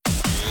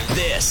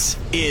This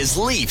is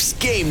Leafs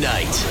Game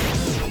Night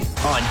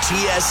on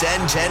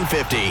TSN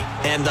 1050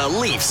 and the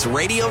Leafs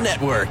Radio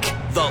Network.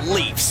 The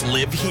Leafs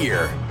live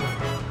here.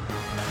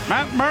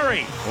 Matt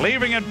Murray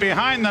leaving it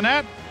behind the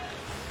net,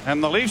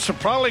 and the Leafs are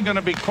probably going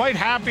to be quite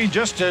happy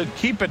just to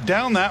keep it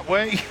down that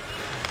way.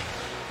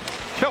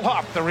 Kill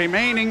off the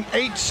remaining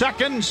 8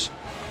 seconds,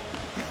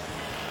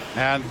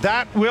 and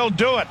that will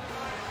do it.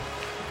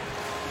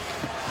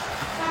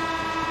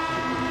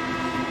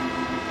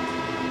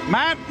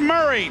 Matt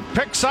Murray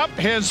picks up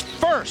his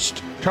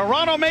first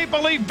Toronto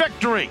Maple Leaf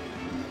victory.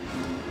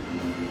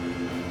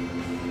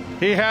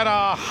 He had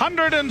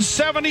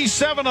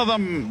 177 of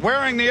them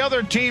wearing the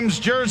other team's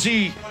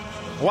jersey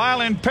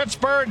while in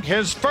Pittsburgh.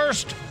 His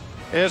first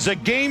is a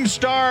Game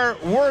Star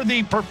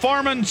worthy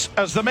performance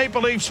as the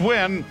Maple Leafs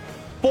win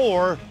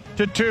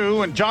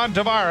 4-2, and John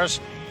Tavares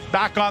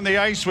back on the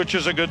ice, which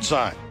is a good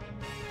sign.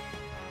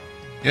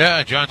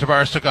 Yeah, John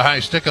Tavares took a high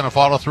stick on a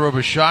follow-through of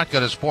his shot,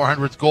 got his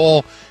 400th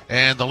goal,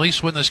 and the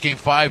Leafs win this game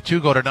 5-2,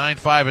 go to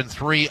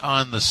 9-5-3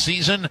 on the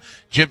season.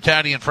 Jim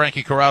Taddy and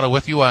Frankie Corrado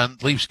with you on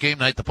Leafs Game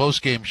Night, the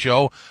post-game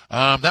show.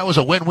 That was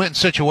a win-win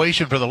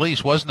situation for the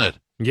Leafs, wasn't it?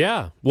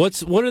 Yeah.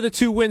 What are the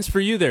 2 wins for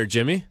you there,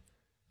 Jimmy?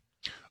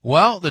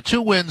 Well, the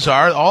 2 wins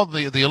are all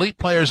the elite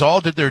players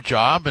all did their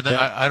job, and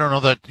yeah. I don't know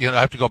that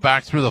I have to go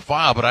back through the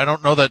file, but I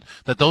don't know that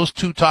those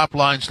 2 top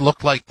lines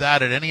looked like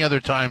that at any other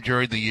time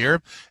during the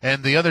year.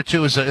 And the other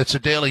 2 it's a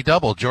daily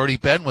double. Jordie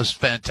Benn was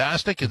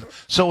fantastic, and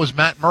so was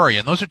Matt Murray,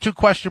 and those are 2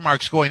 question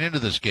marks going into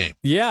this game.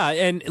 Yeah,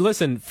 and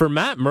listen, for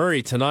Matt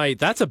Murray tonight,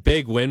 that's a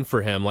big win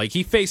for him. Like,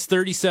 he faced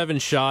 37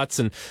 shots,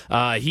 and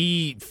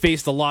he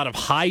faced a lot of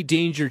high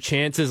danger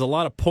chances, a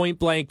lot of point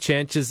blank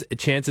chances,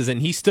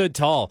 and he stood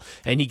tall,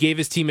 and he gave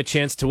his team a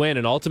chance to win,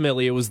 and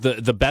ultimately it was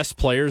the best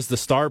players, the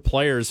star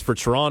players for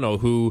Toronto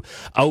who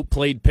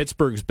outplayed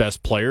Pittsburgh's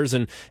best players,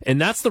 and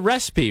that's the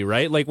recipe,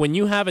 right? Like, when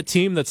you have a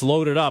team that's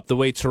loaded up the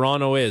way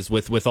Toronto is,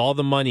 with all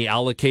the money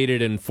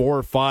allocated and 4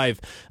 or 5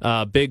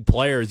 big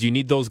players, you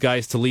need those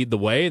guys to lead the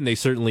way, and they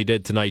certainly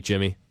did tonight,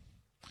 Jimmy.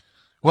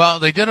 Well,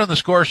 they did on the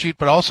score sheet,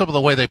 but also the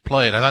way they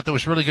played. I thought there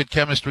was really good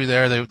chemistry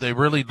there. They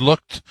really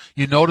looked,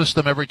 you noticed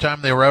them every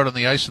time they were out on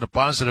the ice in a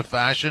positive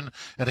fashion.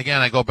 And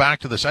again, I go back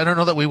to this. I don't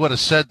know that we would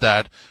have said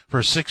that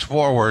for 6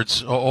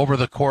 forwards over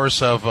the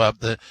course of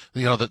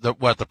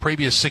the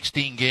previous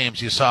 16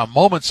 games. You saw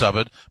moments of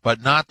it,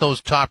 but not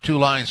those top 2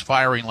 lines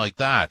firing like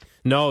that.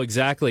 No,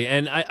 exactly.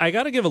 And I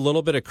got to give a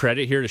little bit of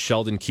credit here to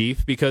Sheldon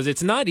Keefe, because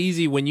it's not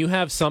easy when you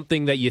have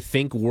something that you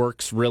think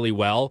works really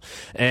well.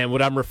 And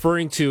what I'm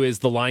referring to is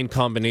the line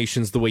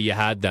combinations the way you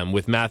had them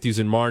with Matthews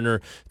and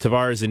Marner,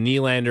 Tavares and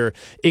Nylander.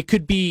 It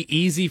could be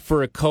easy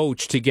for a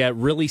coach to get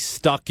really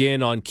stuck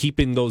in on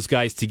keeping those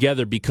guys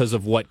together because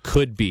of what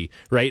could be,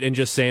 right? And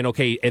just saying,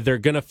 okay, they're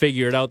going to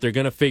figure it out. They're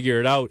going to figure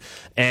it out.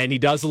 And he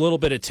does a little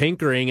bit of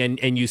tinkering,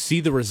 and you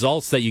see the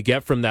results that you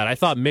get from that. I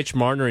thought Mitch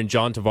Marner and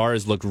John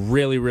Tavares looked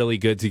really, really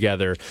good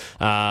together.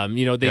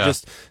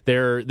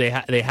 They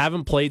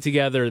haven't played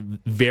together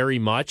very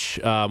much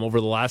over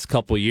the last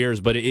couple of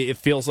years, but it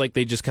feels like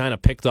they just kind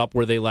of picked up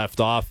where they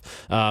left off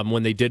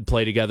when they did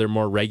play together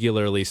more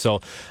regularly.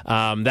 So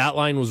that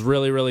line was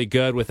really, really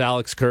good with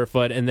Alex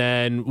Kerfoot, and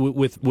then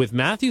with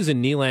Matthews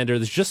and Nylander,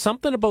 there's just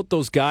something about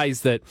those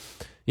guys that,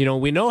 you know,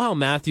 we know how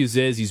Matthews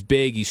is. He's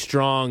big, he's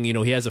strong, you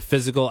know, he has a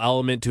physical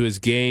element to his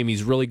game.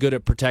 He's really good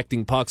at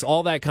protecting pucks,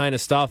 all that kind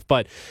of stuff.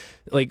 But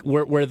like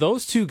where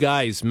those 2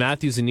 guys,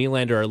 Matthews and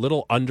Nylander, are a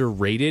little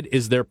underrated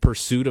is their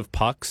pursuit of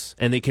pucks,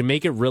 and they can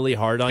make it really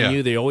hard on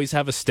you. They always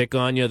have a stick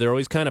on you. They're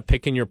always kind of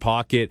picking your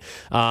pocket.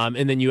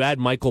 And then you add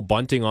Michael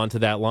Bunting onto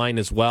that line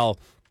as well.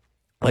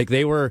 Like,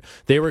 they were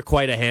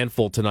quite a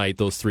handful tonight,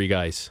 those 3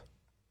 guys.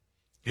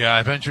 Yeah,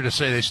 I venture to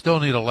say they still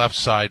need a left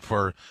side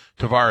for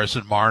Tavares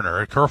and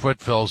Marner.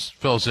 Kerfoot fills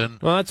in.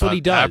 Well, that's what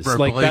he does.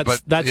 Like,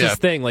 that's yeah. his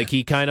thing. Like,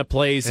 he kind of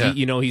plays. Yeah.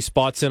 He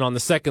spots in on the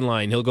second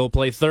line. He'll go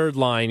play third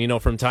line. You know,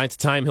 from time to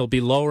time he'll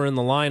be lower in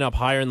the lineup,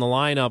 higher in the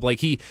lineup. Like,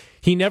 he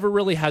never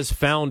really has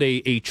found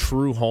a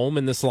true home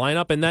in this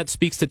lineup, and that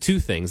speaks to 2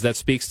 things. That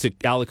speaks to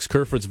Alex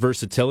Kerfoot's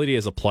versatility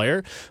as a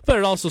player, but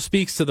it also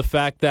speaks to the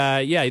fact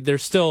that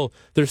there's still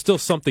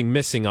something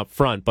missing up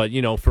front. But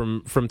you know,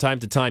 from time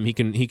to time he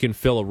can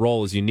fill a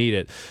role as you need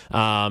it.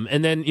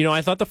 And then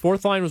I thought the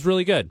 4th line was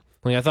really good.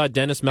 Like, I thought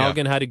Dennis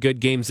Malgin had a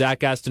good game.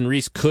 Zach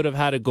Aston-Reese could have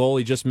had a goal.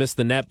 He just missed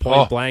the net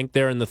point blank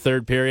there in the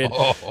 3rd period.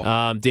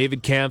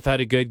 David Kampf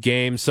had a good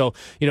game. So,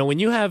 when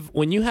you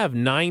have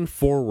 9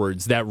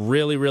 forwards that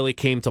really, really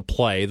came to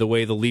play the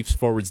way the Leafs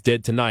forwards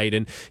did tonight,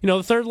 and, the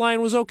 3rd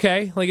line was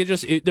okay. Like,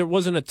 there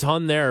wasn't a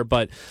ton there,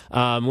 but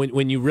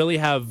when you really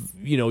have,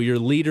 your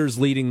leaders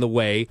leading the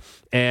way,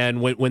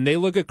 and when they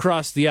look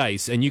across the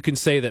ice, and you can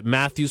say that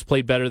Matthews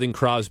played better than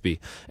Crosby,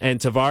 and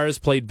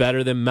Tavares played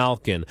better than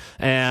Malkin,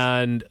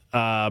 and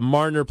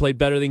Marner played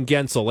better than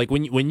Gensel. Like,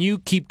 when you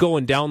keep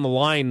going down the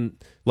line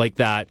like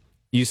that,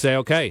 you say,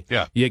 okay,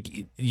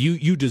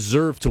 you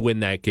deserve to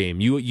win that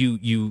game.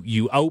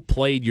 You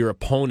outplayed your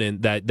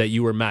opponent that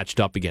you were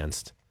matched up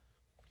against.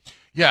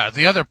 Yeah,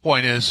 the other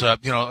point is,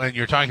 and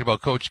you're talking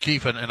about Coach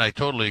Keefe, and I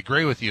totally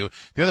agree with you.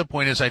 The other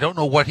point is I don't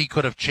know what he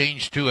could have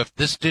changed to if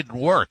this didn't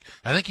work.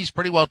 I think he's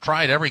pretty well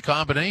tried every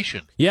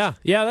combination. Yeah,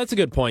 that's a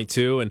good point,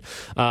 too. And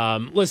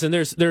listen,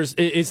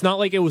 it's not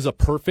like it was a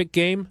perfect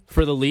game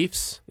for the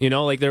Leafs.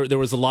 Like there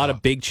was a lot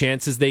of big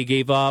chances they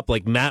gave up.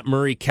 Like Matt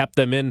Murray kept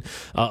them in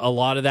a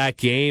lot of that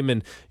game.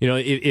 And,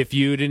 if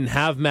you didn't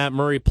have Matt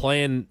Murray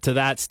playing to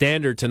that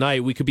standard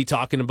tonight, we could be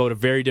talking about a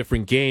very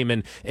different game.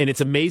 And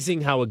it's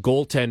amazing how a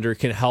goaltender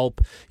can help,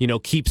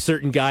 keep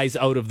certain guys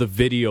out of the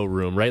video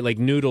room, right? Like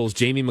Noodles,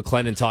 Jamie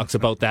McLennan talks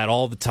about that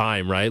all the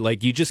time, right?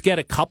 Like you just get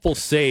a couple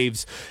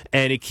saves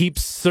and it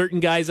keeps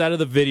certain guys out of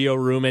the video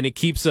room and it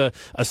keeps a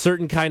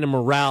certain kind of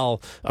morale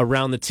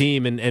around the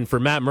team. And for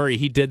Matt Murray,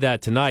 he did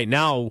that tonight.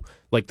 Now,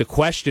 like the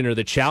question or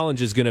the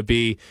challenge is going to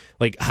be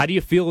like, how do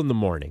you feel in the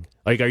morning?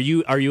 Like, are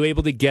you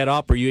able to get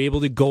up? Are you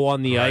able to go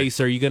on the ice?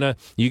 Are you gonna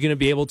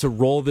be able to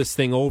roll this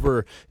thing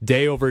over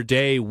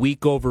day,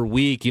 week over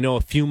week?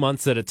 A few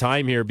months at a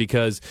time here,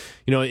 because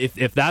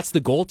if that's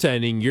the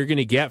goaltending you're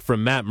gonna get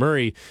from Matt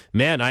Murray,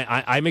 man,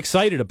 I'm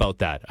excited about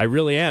that. I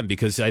really am,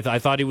 because I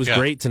thought he was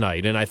great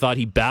tonight, and I thought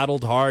he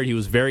battled hard. He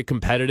was very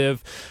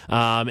competitive,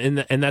 and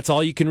that's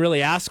all you can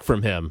really ask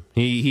from him.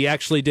 He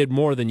actually did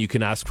more than you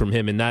can ask from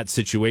him in that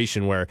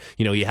situation where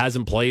he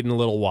hasn't played in a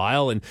little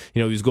while, and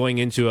he was going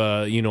into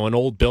an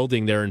old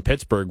building there in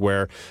Pittsburgh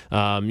where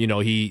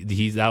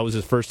that was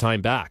his first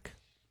time back.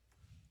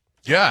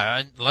 Yeah,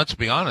 and let's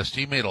be honest,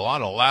 he made a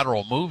lot of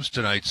lateral moves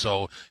tonight,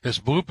 so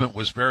his movement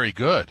was very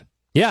good.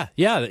 Yeah,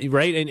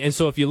 right. And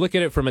so if you look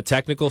at it from a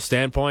technical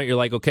standpoint, you're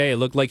like, okay, it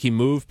looked like he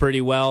moved pretty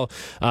well.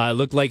 It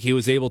looked like he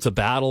was able to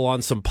battle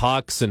on some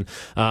pucks and,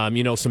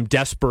 some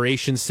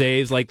desperation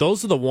saves. Like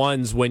those are the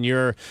ones when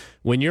you're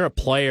a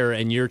player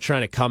and you're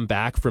trying to come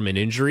back from an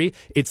injury,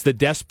 it's the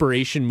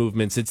desperation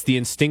movements. It's the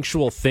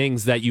instinctual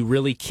things that you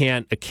really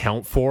can't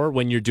account for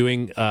when you're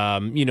doing,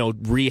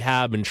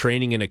 rehab and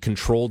training in a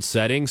controlled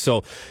setting.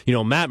 So,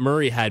 Matt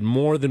Murray had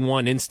more than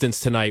one instance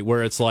tonight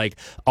where it's like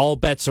all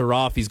bets are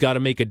off. He's got to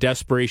make a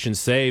desperation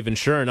save. And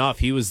sure enough,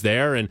 he was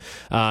there. And,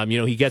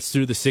 he gets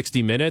through the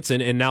 60 minutes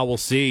and now we'll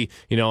see,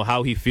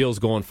 how he feels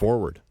going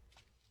forward.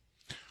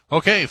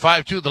 Okay,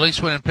 5-2, the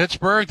Leafs win in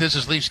Pittsburgh. This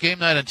is Leafs Game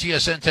Night on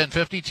TSN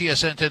 1050,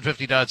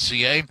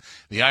 tsn1050.ca,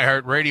 the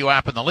iHeartRadio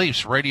app, and the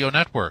Leafs Radio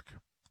Network.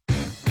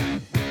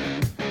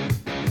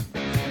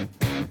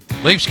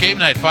 Leafs Game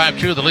Night,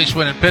 5-2, the Leafs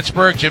win in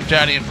Pittsburgh. Jim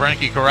Taddy and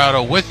Frankie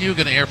Corrado with you.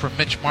 Going to hear from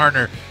Mitch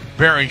Marner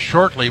very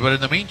shortly. But in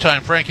the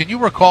meantime, Frank, can you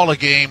recall a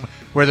game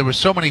where there was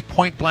so many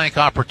point-blank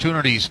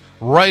opportunities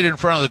right in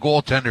front of the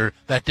goaltender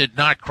that did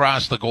not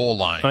cross the goal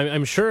line?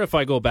 I'm sure if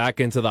I go back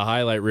into the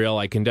highlight reel,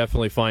 I can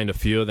definitely find a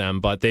few of them,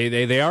 but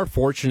they are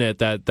fortunate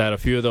that a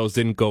few of those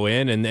didn't go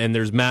in, and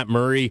there's Matt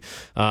Murray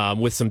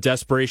with some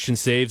desperation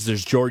saves.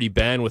 There's Jordy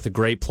Ben with a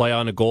great play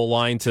on a goal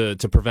line to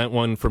prevent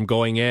one from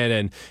going in,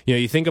 and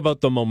you think about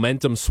the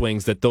momentum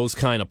swings that those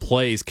kind of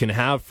plays can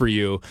have for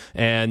you,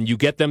 and you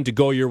get them to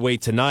go your way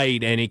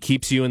tonight, and it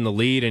keeps you in the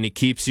lead, and it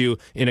keeps you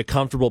in a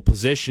comfortable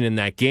position in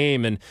that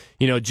game. And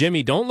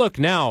Jimmy, don't look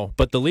now,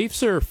 but the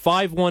Leafs are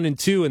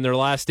 5-1-2 in their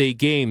last 8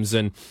 games.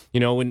 And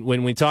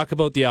when we talk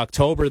about the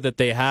October that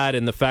they had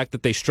and the fact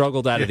that they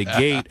struggled out of the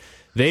gate,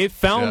 they've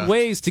found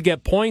ways to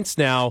get points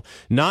now,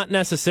 not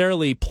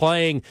necessarily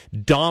playing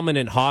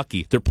dominant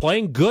hockey. They're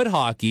playing good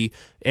hockey,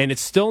 and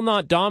it's still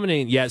not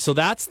dominant yet. So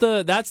that's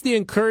the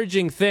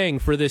encouraging thing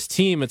for this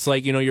team. It's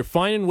like, you're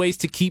finding ways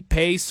to keep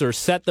pace or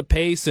set the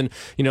pace and,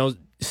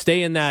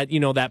 stay in that,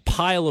 that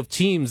pile of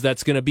teams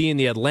that's going to be in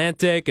the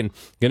Atlantic and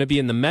going to be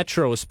in the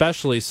Metro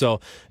especially. So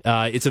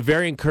it's a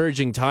very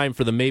encouraging time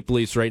for the Maple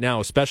Leafs right now,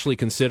 especially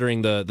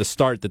considering the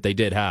start that they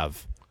did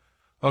have.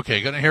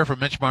 Okay, going to hear from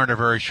Mitch Marner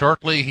very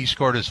shortly. He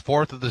scored his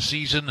 4th of the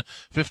season,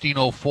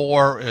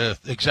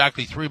 15:04,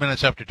 exactly 3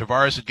 minutes after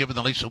Tavares had given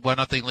the Leafs a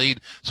 1-0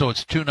 lead, so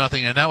it's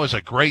 2-0, and that was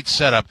a great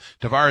setup.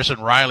 Tavares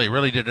and Riley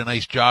really did a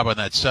nice job on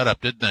that setup,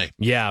 didn't they?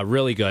 Yeah,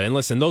 really good. And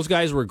listen, those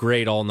guys were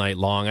great all night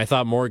long. I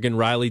thought Morgan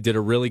Riley did a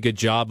really good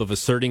job of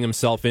asserting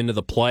himself into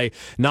the play,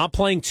 not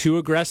playing too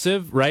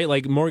aggressive, right?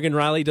 Like Morgan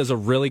Riley does a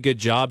really good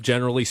job,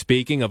 generally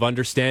speaking, of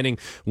understanding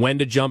when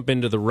to jump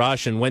into the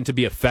rush and when to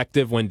be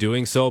effective when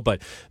doing so,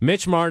 but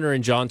Mitch Marner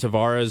and John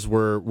Tavares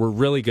were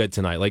really good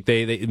tonight. Like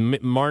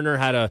Marner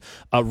had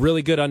a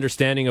really good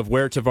understanding of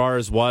where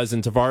Tavares was,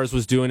 and Tavares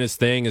was doing his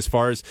thing as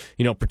far as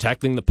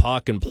protecting the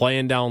puck and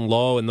playing down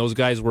low, and those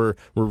guys were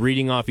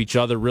reading off each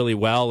other really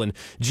well. And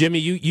Jimmy,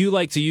 you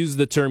like to use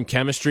the term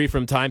chemistry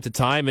from time to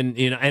time,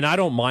 and I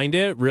don't mind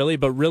it really,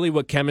 but really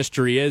what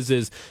chemistry is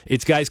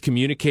it's guys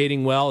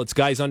communicating well, it's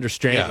guys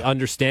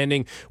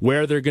understanding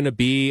where they're going to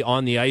be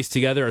on the ice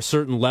together, a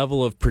certain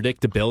level of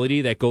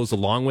predictability that goes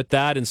along with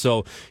that. And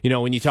so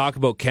when you talk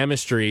about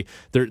chemistry,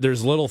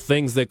 there's little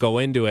things that go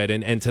into it.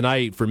 And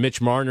tonight, for Mitch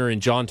Marner and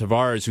John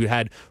Tavares, who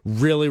had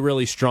really,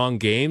 really strong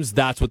games,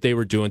 that's what they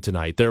were doing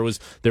tonight. There was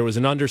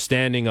an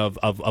understanding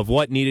of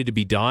what needed to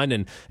be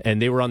done, and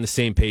they were on the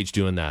same page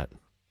doing that.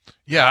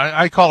 Yeah,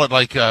 I call it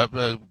like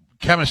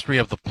chemistry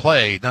of the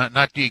play.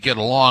 Not do you get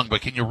along,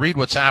 but can you read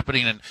what's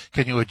happening and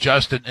can you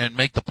adjust and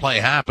make the play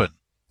happen?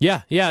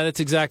 Yeah, that's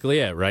exactly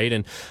it, right?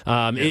 And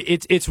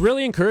it's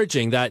really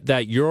encouraging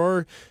that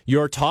your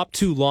top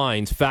two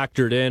lines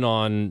factored in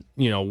on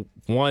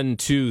 1,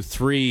 2,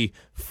 3,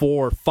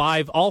 4,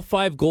 5, all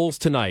 5 goals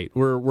tonight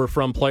were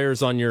from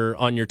players on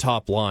your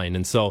top line,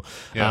 and so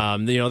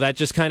that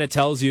just kind of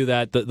tells you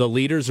that the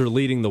leaders are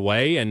leading the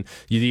way, and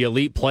the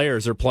elite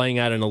players are playing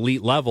at an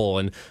elite level.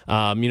 And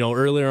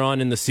earlier on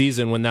in the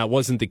season, when that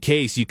wasn't the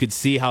case, you could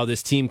see how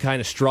this team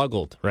kind of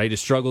struggled, right? It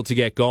struggled to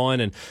get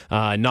going, and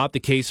not the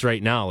case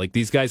right now. Like,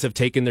 these guys have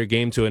taken their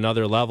game to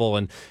another level.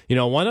 And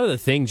one other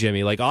thing,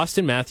 Jimmy, like,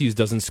 Austin Matthews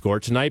doesn't score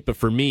tonight, but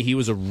for me, he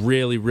was a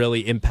really,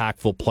 really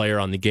impactful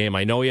player on the game.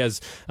 I know he has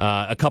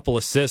a couple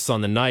assists on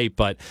the night,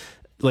 but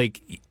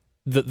like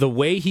the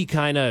way he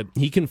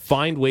can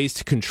find ways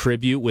to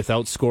contribute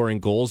without scoring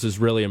goals is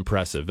really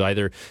impressive.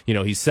 Either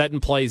he's setting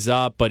plays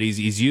up, but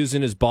he's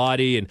using his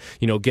body and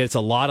gets a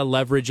lot of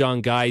leverage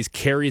on guys,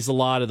 carries a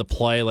lot of the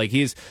play. Like,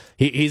 he's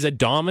a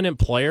dominant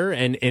player,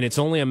 and it's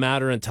only a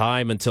matter of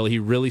time until he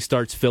really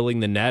starts filling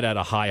the net at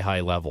a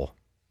high level.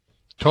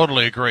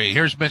 Totally agree.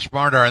 Here's Mitch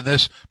Marner on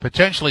this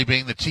potentially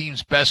being the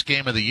team's best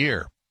game of the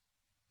year.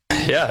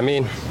 Yeah, I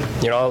mean,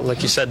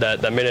 like you said,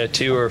 that minute or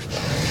two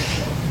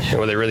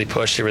where they really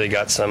pushed, they really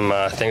got some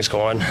things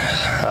going.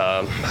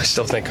 I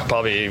still think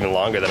probably even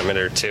longer than a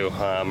minute or two.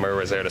 Murray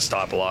was there to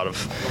stop a lot of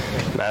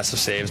massive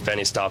saves.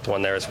 Benny stopped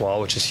one there as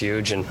well, which is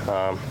huge. And,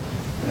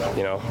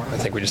 I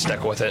think we just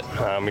stuck with it.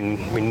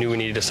 We knew we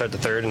needed to start the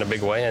third in a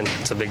big way, and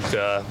it's a big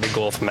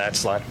goal from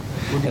Matt's line.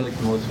 What do you like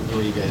the most with the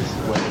way you guys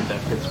weathered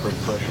that Pittsburgh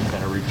push and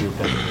kind of regrouped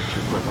that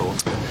into quick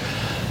goals?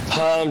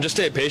 Just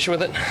stay patient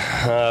with it.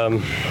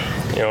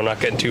 Not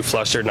getting too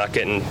flustered, not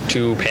getting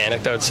too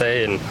panicked, I would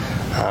say, and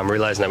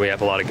realizing that we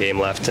have a lot of game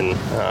left, and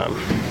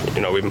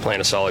we've been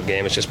playing a solid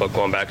game. It's just about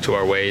going back to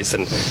our ways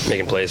and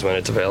making plays when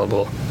it's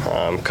available.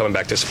 Coming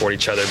back to support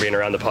each other, being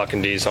around the puck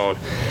in D zone,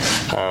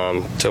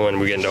 to when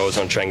we get into O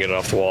zone, try and get it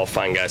off the wall,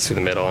 find guys through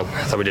the middle, and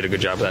I thought we did a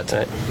good job of that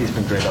tonight. He's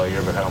been great all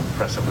year, but how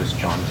impressive was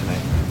John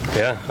tonight?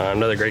 Yeah,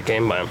 another great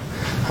game by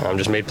him.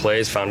 Just made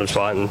plays, found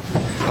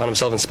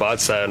himself in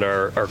spots that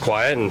are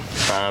quiet, and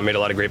made a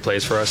lot of great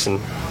plays for us, and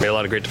made a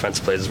lot of great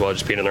defensive plays as well.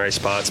 Just being in the right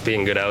spots,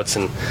 being good outs,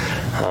 and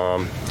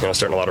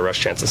starting a lot of rush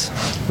chances.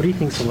 What do you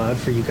think's allowed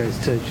for you guys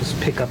to just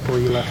pick up where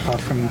you left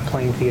off from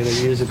playing together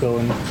years ago,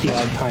 and the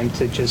odd time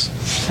to just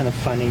kind of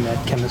finding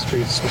that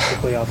chemistry so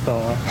quickly off the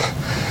wall?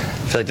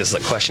 I feel like this is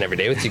a question every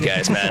day with you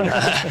guys, man.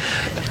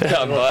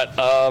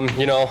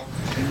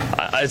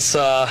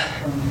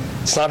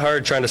 It's not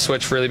hard trying to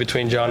switch really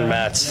between John and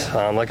Matt's.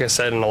 Like I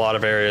said, in a lot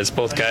of areas,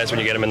 both guys, when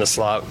you get them in the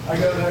slot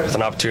with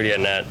an opportunity at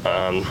net,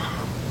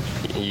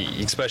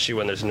 especially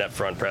when there's net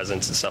front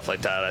presence and stuff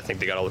like that, I think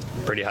they got a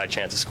pretty high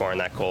chance of scoring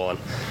that goal.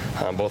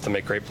 And both of them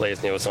make great plays.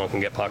 Someone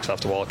can get pucks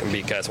off the wall, can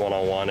beat guys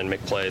one-on-one and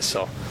make plays.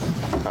 So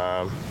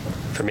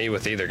for me,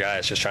 with either guy,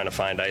 it's just trying to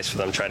find ice for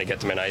them, trying to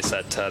get them in ice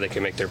that they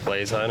can make their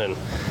plays on, and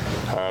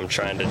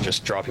trying to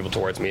just draw people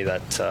towards me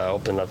that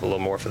open up a little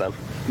more for them.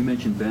 You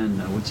mentioned Ben.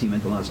 What's he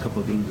meant the last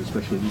couple of games,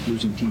 especially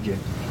losing TJ?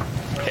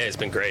 Hey, it's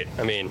been great.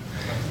 I mean,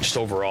 just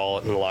overall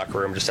in the locker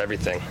room, just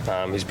everything.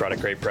 He's brought a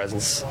great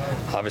presence.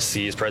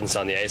 Obviously, his presence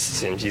on the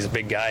ice, and he's a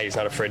big guy. He's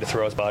not afraid to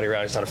throw his body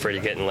around. He's not afraid to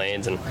get in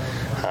lanes, and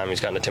he's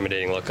got an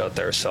intimidating look out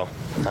there. So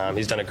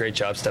he's done a great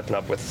job stepping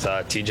up with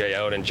TJ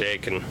out and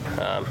Jake, and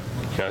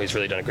he's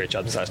really done a great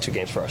job these last 2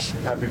 games for us.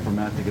 Happy for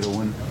Matt to get a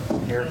win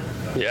here?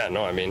 Yeah,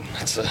 no, I mean,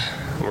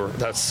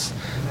 that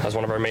was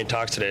one of our main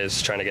talks today,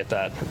 is trying to get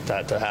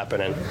that to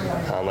happen. And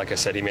like I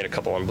said, he made a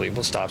couple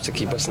unbelievable stops to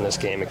keep us in this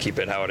game and keep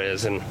it how it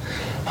is. And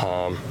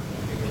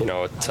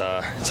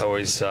it's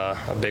always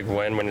a big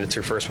win when it's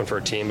your first one for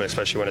a team, but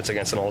especially when it's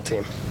against an old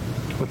team.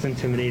 What's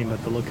intimidating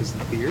about the look is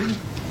the beard?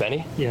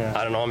 Benny? Yeah.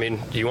 I don't know. I mean,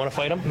 do you want to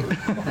fight him?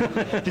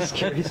 Just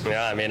curious.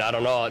 Yeah, I mean, I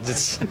don't know.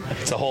 It's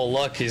a whole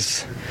look.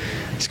 He's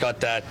got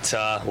that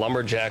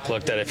lumberjack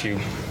look that if you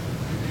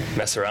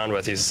mess around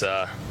with,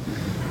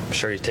 I'm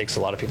sure he takes a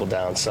lot of people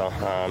down. So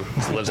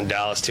he lives in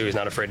Dallas too. He's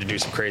not afraid to do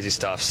some crazy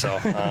stuff. So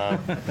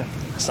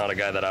it's not a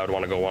guy that I would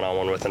want to go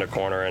one-on-one with in a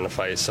corner in a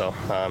fight. So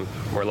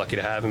we're lucky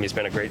to have him. He's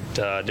been a great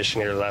addition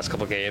here the last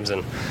couple of games,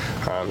 and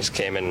he's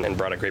came in and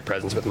brought a great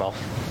presence with Mel.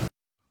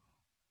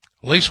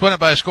 Leafs win it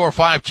by a score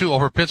 5-2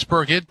 over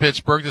Pittsburgh in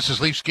Pittsburgh. This is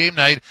Leafs Game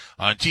Night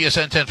on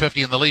TSN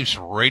 1050 and the Leafs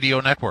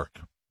Radio Network.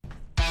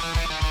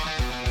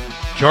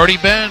 Jordy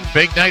Ben,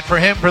 big night for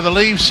him for the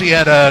Leafs. He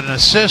had an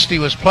assist. He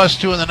was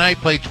 +2 in the night,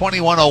 played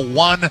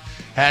 21-01,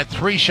 had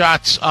 3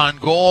 shots on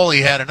goal. He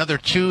had another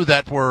 2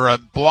 that were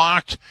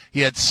blocked.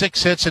 He had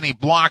 6 hits, and he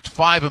blocked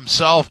 5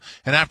 himself.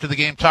 And after the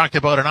game, talked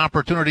about an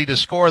opportunity to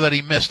score that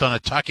he missed on a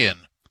tuck-in.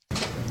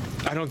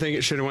 I don't think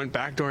it should have went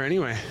backdoor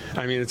anyway.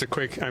 I mean,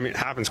 it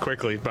happens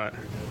quickly, but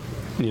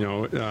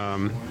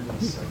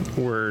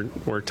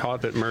we're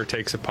taught that Murr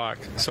takes a puck,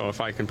 so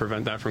if I can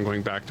prevent that from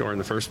going backdoor in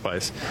the first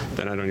place,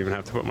 then I don't even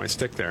have to put my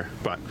stick there.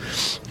 But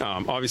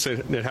obviously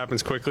it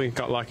happens quickly.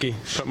 Got lucky,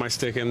 put my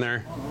stick in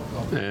there,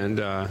 and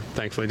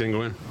thankfully didn't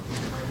go in.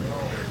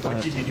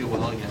 What did you do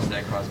well against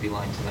that Crosby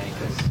line tonight?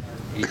 Because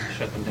you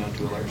shut them down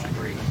to a large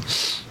degree.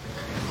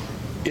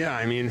 Yeah,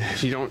 I mean,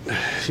 if you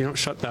don't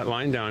shut that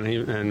line down,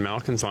 and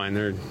Malkin's line,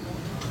 they're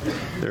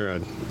a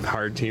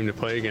hard team to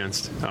play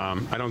against.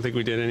 I don't think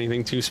we did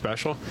anything too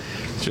special.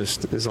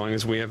 Just as long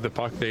as we have the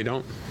puck, they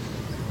don't.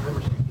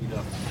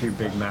 A few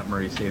big Matt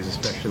Murray saves,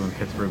 especially when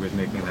Pittsburgh was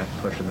making that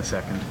push in the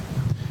second.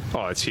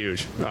 Oh, it's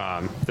huge.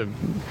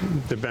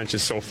 The bench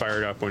is so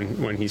fired up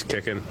when he's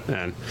kicking,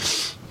 and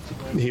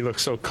he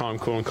looks so calm,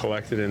 cool, and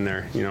collected in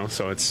there.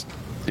 So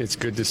it's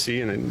good to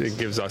see, and it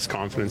gives us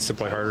confidence to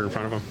play harder in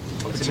front of him.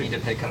 What's it mean to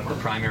pick up the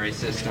primary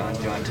assist on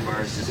John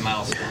Tavares'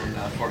 milestone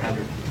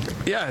 400?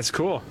 Yeah, it's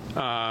cool.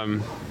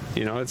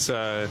 It's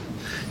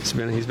he's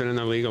been in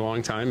the league a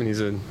long time, and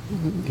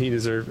he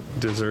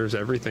deserves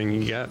everything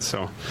he gets.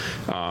 So,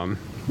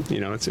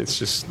 it's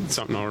just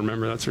something I'll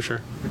remember. That's for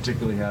sure.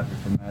 Particularly happy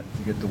for Matt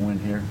to get the win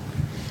here.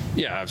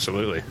 Yeah,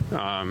 absolutely.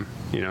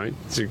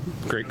 He's a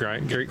great guy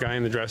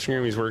in the dressing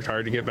room. He's worked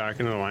hard to get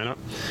back into the lineup,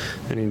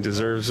 and he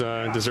deserves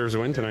a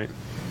win tonight.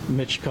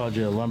 Mitch called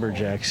you a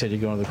lumberjack, said you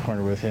go into the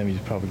corner with him,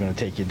 he's probably going to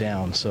take you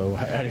down. So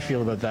how do you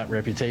feel about that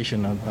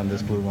reputation on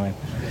this blue line?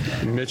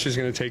 Mitch is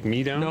going to take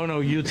me down?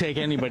 No, you take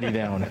anybody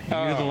down.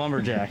 You're the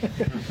lumberjack.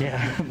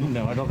 Yeah,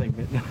 no, I don't think.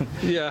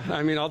 Yeah,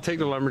 I mean, I'll take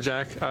the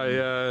lumberjack.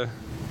 I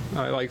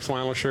like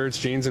flannel shirts,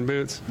 jeans, and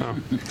boots. Oh,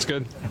 it's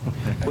good.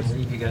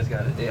 You guys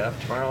got a day off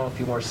tomorrow. A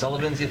few more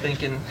Sullivans, you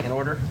think, in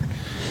order?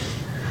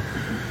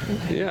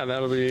 Yeah,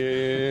 that'll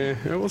be.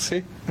 We'll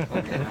see.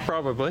 Okay.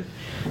 Probably.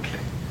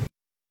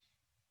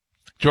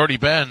 Jordie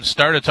Benn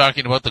started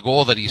talking about the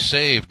goal that he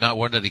saved, not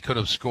one that he could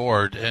have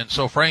scored. And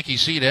so, Frankie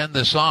C, to end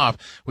this off,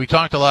 we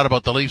talked a lot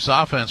about the Leafs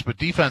offense, but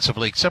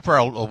defensively, except for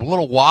a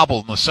little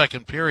wobble in the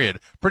second period,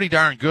 pretty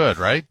darn good,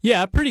 right?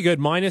 Yeah, pretty good,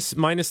 minus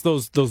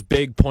those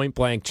big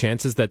point-blank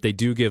chances that they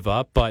do give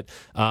up. But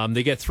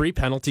they get 3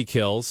 penalty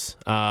kills.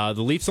 The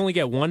Leafs only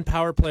get 1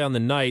 power play on the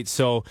night,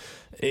 so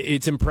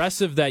it's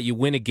impressive that you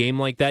win a game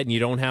like that and you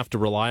don't have to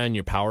rely on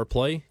your power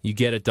play. You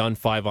get it done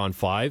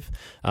 5-on-5.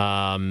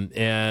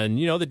 And,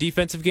 the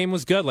defensive game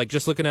was good. Like,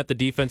 just looking at the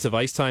defensive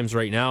ice times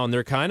right now, and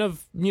they're kind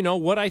of,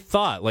 what I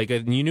thought. Like,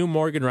 you knew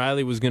Morgan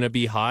Rielly was going to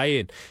be high,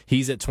 and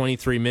he's at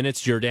 23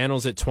 minutes.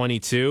 Giordano's at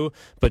 22.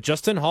 But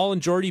Justin Holl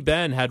and Jordie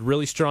Benn had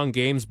really strong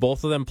games,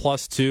 both of them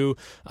 +2.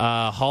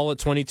 Holl at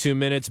 22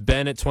 minutes,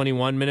 Benn at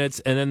 21 minutes.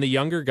 And then the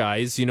younger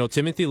guys,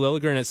 Timothy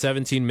Liljegren at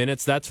 17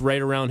 minutes, that's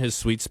right around his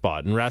sweet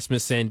spot. And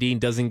Rasmus Sandin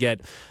doesn't get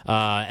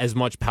as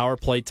much power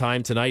play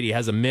time tonight. He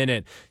has a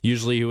minute.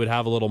 Usually he would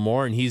have a little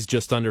more, and he's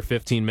just under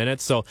 15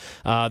 minutes. So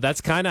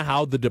that's kind of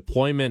how the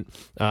deployment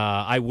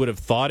I would have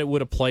thought it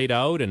would have played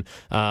out. And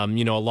a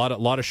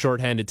lot of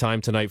shorthanded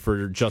time tonight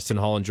for Justin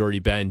Holl and Jordie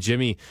Benn.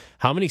 Jimmy,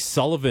 how many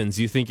Sullivans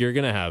do you think you're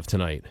going to have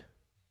tonight?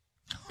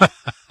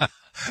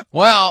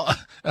 Well,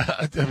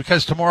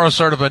 because tomorrow's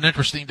sort of an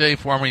interesting day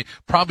for me,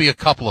 probably a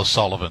couple of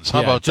Sullivans.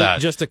 How about that?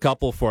 Just a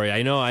couple for you.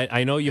 I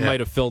know you might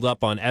have filled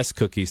up on S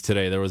cookies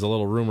today. There was a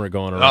little rumor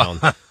going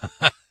around.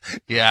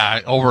 Yeah,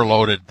 I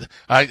overloaded.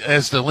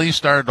 As the Leafs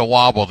started to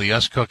wobble, the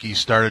S cookies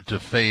started to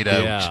fade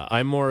out. Yeah,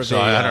 I'm more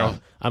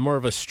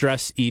of a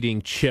stress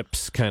eating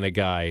chips kind of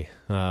guy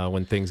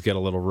when things get a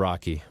little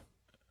rocky.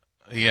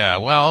 Yeah,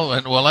 well,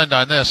 and we'll end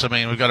on this. I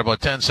mean, we've got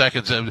about 10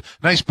 seconds.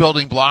 Nice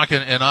building block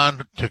and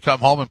on to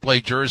come home and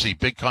play Jersey.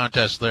 Big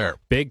contest there.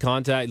 Big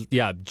contact.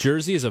 Yeah,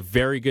 Jersey is a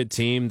very good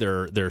team.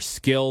 They're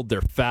skilled,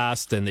 they're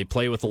fast, and they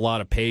play with a lot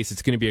of pace.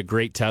 It's going to be a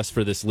great test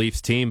for this Leafs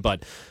team,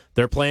 but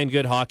they're playing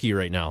good hockey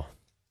right now.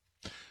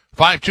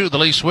 5-2, the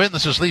Leafs win.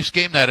 This is Leafs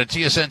Game Night at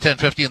TSN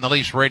 1050 and the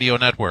Leafs Radio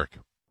Network.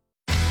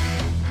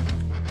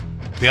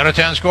 The Out of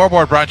Town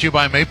Scoreboard brought to you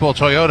by Maple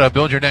Toyota.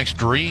 Build your next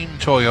dream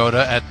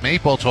Toyota at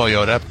Maple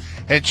Toyota.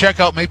 And check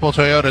out Maple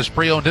Toyota's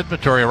pre-owned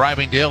inventory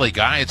arriving daily.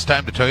 Guy, it's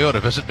time to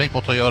Toyota. Visit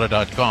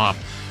mapletoyota.com.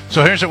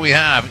 So here's what we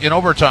have. In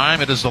overtime,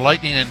 it is the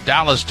Lightning and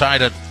Dallas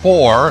tied at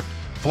 4.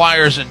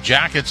 Flyers and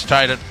Jackets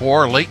tied at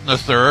 4. Late in the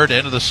third,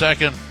 end of the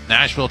second,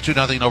 Nashville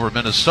 2-0 over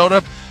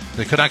Minnesota.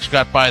 The Canucks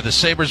got by the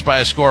Sabres by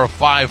a score of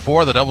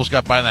 5-4. The Devils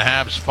got by the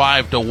Habs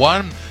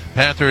 5-1.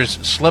 Panthers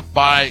slipped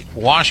by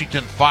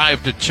Washington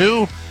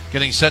 5-2.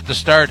 Getting set to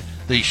start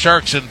the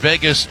Sharks in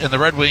Vegas and the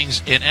Red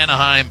Wings in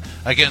Anaheim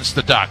against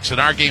the Ducks. In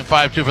our game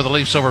 5-2 for the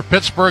Leafs over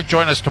Pittsburgh.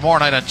 Join us tomorrow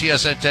night on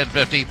TSN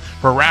 1050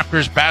 for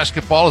Raptors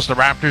basketball as the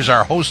Raptors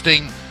are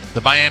hosting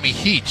the Miami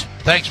Heat.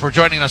 Thanks for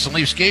joining us on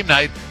Leafs Game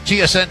Night,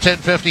 TSN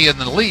 1050 and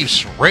the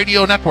Leafs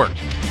Radio Network.